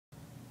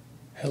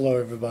Hello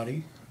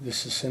everybody,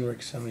 this is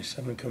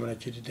Crkt77 coming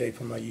at you today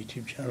from my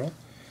YouTube channel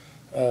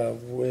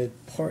with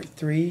part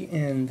 3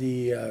 in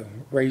the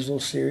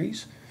Razel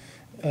series.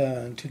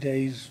 In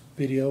today's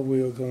video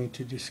we are going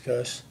to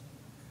discuss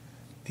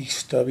the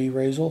Stubby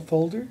Razel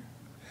folder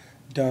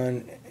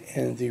done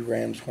in the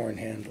ram's horn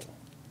handle.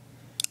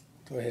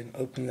 Go ahead and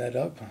open that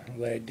up,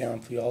 lay it down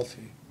for y'all to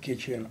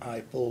get you an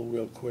eyeful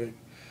real quick.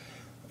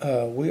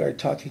 We are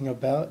talking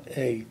about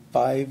a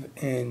 5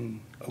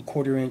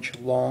 1/4 inch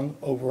long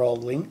overall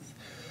length.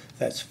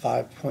 That's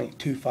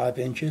 5.25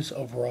 inches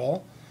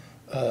overall,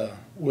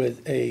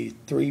 with a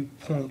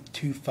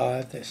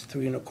 3.25, that's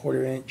 3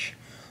 1/4 inch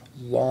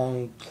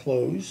long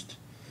closed,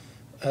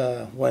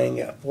 weighing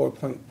at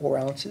 4.4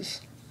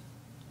 ounces.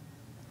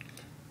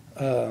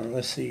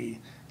 Let's see,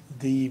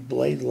 the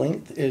blade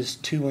length is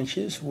 2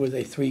 inches with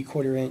a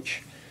 3/4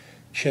 inch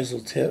chisel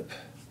tip.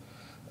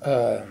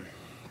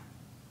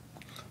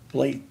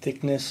 Blade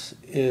thickness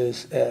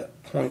is at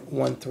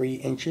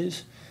 0.13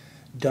 inches,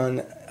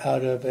 done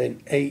out of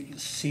an 8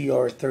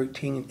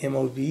 CR13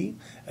 MOV,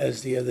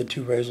 as the other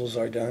two Razels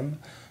are done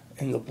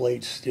in the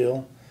blade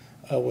steel,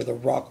 with a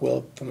rock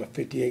weld from a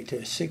 58 to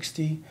a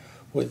 60,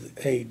 with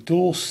a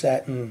dual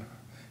satin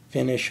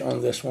finish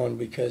on this one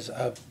because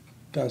I've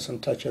done some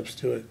touch-ups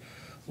to it,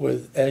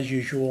 with, as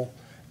usual,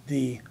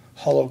 the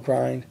hollow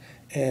grind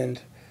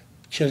and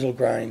chisel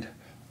grind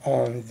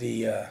on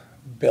the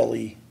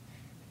belly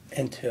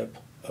and tip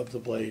of the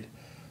blade.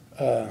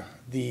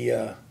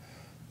 The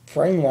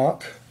frame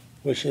lock,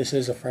 which this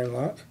is a frame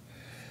lock,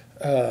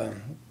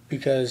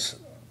 because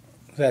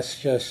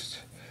that's just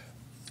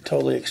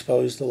totally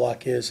exposed, the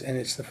lock is, and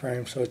it's the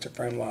frame, so it's a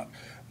frame lock,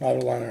 not a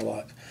liner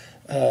lock.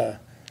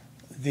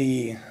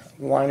 The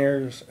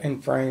liners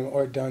and frame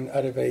are done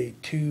out of a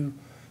 2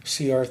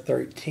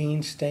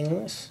 CR13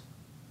 stainless,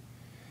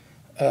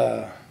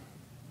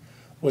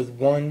 with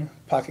one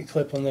pocket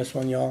clip on this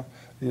one, y'all.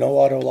 No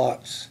auto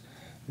locks,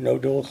 no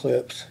dual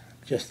clips,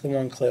 just the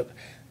one clip.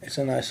 It's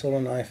a nice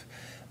little knife.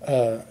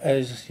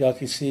 As y'all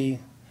can see,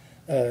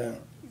 the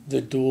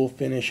dual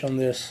finish on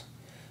this,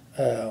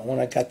 when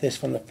I got this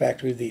from the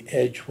factory, the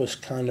edge was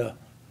kind of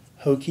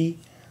hokey.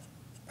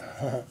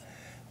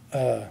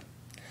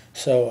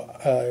 So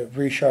I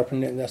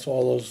resharpened it, and that's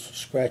all those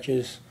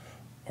scratches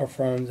are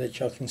from that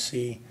y'all can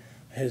see.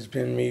 Has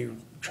been me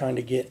trying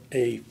to get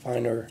a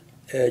finer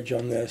edge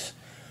on this.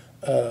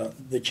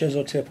 The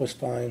chisel tip was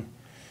fine.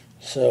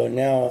 So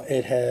now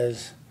it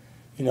has,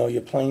 you know,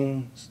 your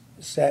plain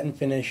satin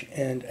finish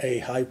and a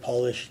high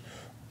polished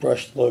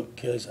brushed look,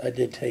 because I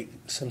did take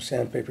some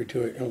sandpaper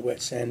to it and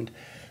wet sand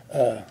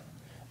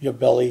your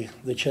belly,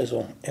 the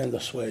chisel, and the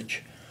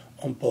swedge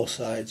on both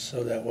sides,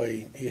 so that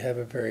way you have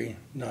a very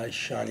nice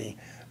shiny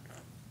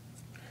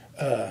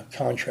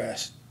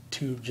contrast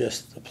to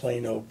just the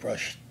plain old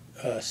brushed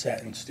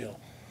satin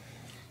steel.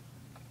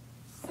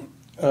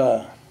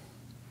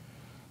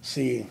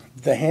 See,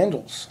 the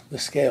handles, the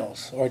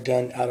scales, are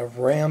done out of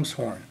ram's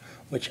horn,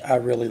 which I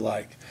really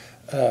like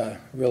a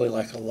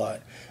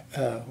lot.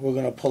 We're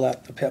going to pull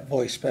out the Pep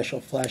Boy special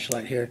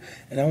flashlight here,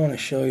 and I want to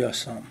show y'all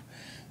something.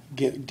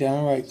 Get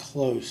downright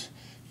close.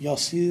 Y'all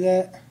see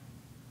that?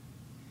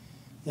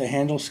 The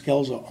handle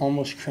scales are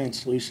almost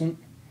translucent,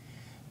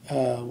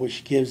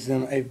 which gives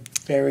them a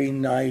very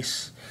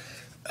nice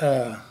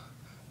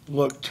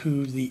look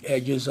to the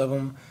edges of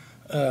them.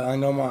 I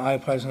know my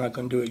iPod's not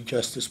going to do it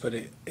justice, but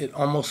it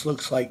almost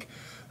looks like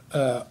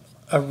a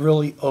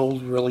really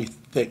old, really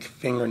thick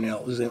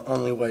fingernail is the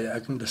only way I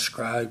can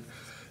describe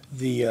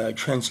the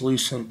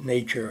translucent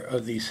nature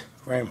of these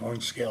ram horn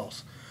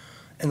scales.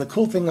 And the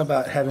cool thing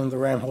about having the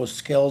ram horn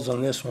scales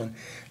on this one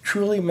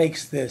truly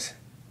makes this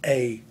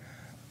a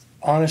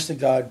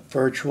honest-to-God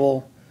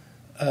virtual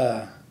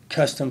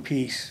custom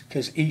piece,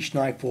 because each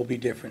knife will be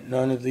different.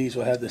 None of these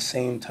will have the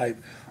same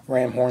type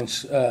ram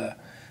horns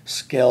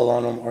scale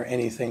on them or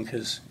anything,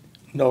 because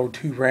no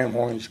two ram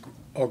horns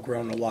are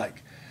grown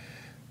alike.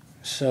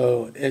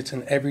 So it's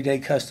an everyday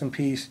custom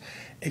piece.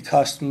 It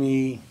cost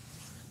me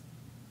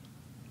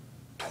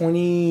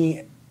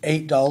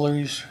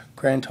 $28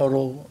 grand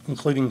total,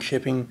 including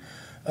shipping,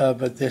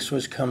 but this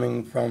was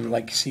coming from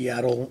like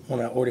Seattle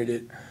when I ordered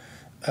it.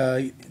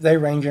 They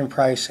range in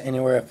price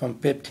anywhere from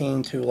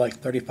 $15 to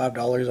like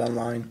 $35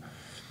 online,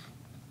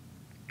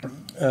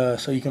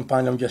 so you can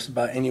find them just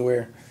about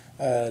anywhere.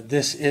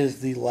 This is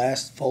the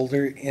last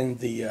folder in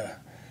the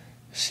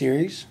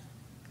series.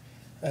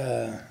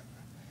 The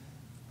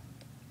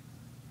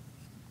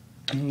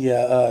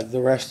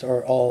rest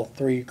are all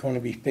three going to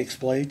be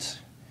fixed blades.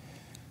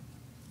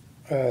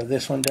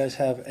 This one does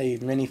have a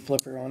mini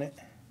flipper on it,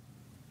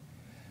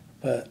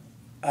 but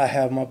I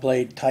have my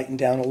blade tightened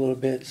down a little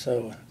bit,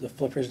 so the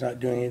flipper's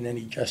not doing it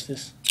any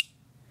justice.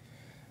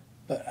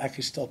 But I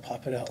can still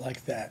pop it out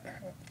like that.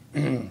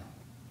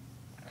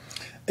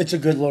 It's a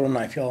good little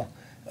knife, y'all.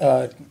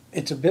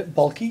 It's a bit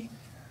bulky.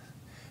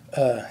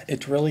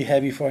 It's really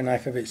heavy for a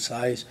knife of its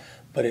size,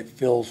 but it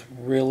feels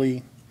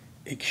really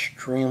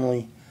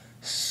extremely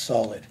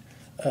solid.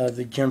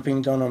 The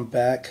jimping done on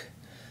back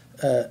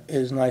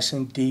is nice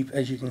and deep,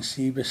 as you can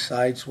see,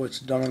 besides what's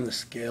done on the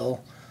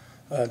scale.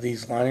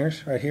 These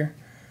liners right here,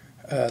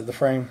 the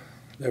frame,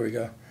 there we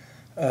go.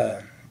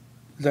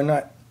 They're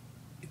not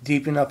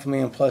deep enough for me,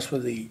 and plus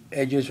with the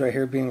edges right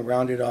here being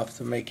rounded off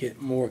to make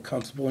it more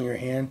comfortable in your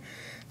hand,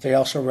 they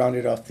also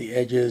rounded off the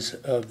edges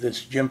of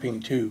this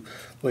jimping too,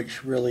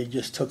 which really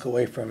just took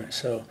away from it.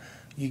 So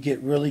you get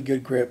really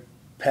good grip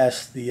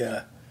past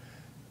the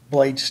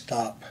blade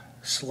stop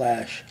 /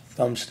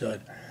 thumb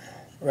stud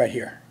right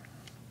here.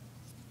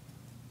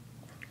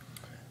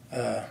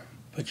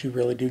 But you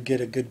really do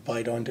get a good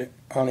bite on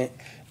it,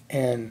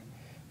 and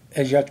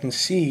as y'all can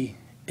see,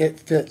 it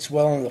fits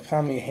well in the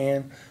palm of your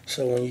hand.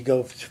 So when you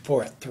go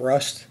for a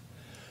thrust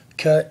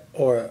cut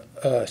or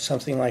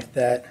something like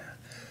that,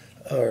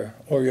 or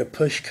you're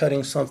push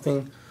cutting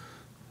something,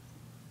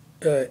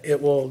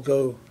 it will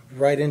go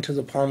right into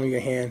the palm of your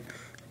hand,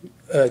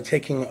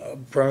 taking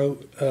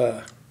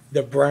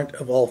the brunt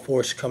of all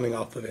force coming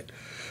off of it.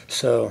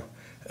 So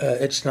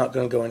it's not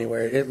going to go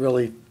anywhere. It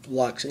really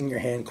locks in your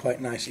hand quite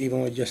nice.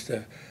 Even with just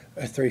a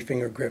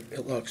 3-finger grip,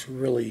 it looks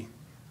really,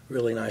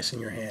 really nice in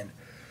your hand.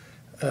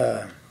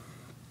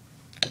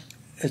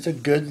 It's a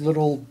good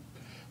little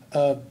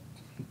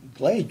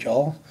blade,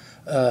 y'all.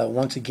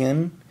 Once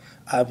again,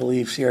 I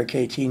believe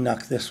Crkt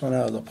knocked this one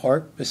out of the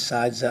park,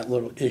 besides that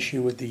little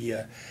issue with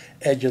the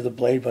edge of the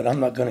blade, but I'm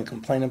not going to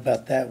complain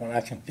about that when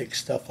I can fix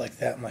stuff like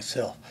that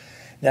myself.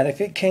 Now, if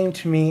it came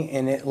to me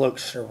and it looked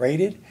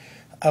serrated,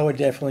 I would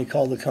definitely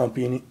call the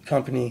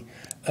company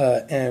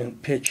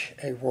and pitch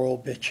a royal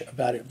bitch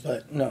about it,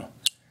 but no,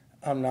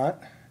 I'm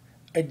not.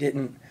 I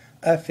didn't.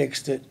 I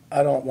fixed it.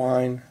 I don't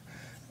whine.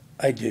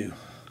 I do.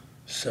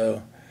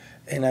 So,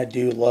 and I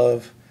do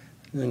love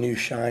the new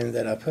shine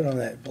that I put on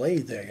that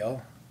blade there,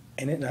 y'all.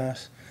 Ain't it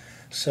nice?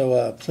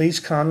 So please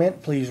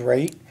comment, please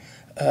rate.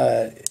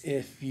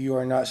 If you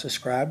are not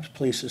subscribed,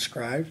 please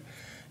subscribe.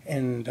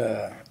 And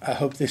I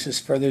hope this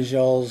furthers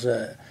y'all's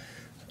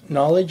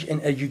knowledge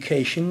and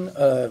education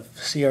of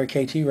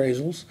Crkt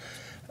Razels.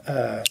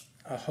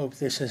 I hope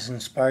this has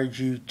inspired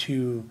you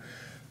to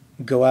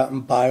go out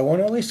and buy one,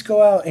 or at least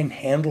go out and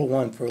handle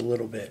one for a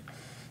little bit.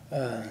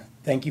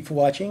 Thank you for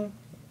watching,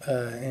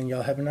 and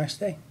y'all have a nice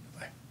day.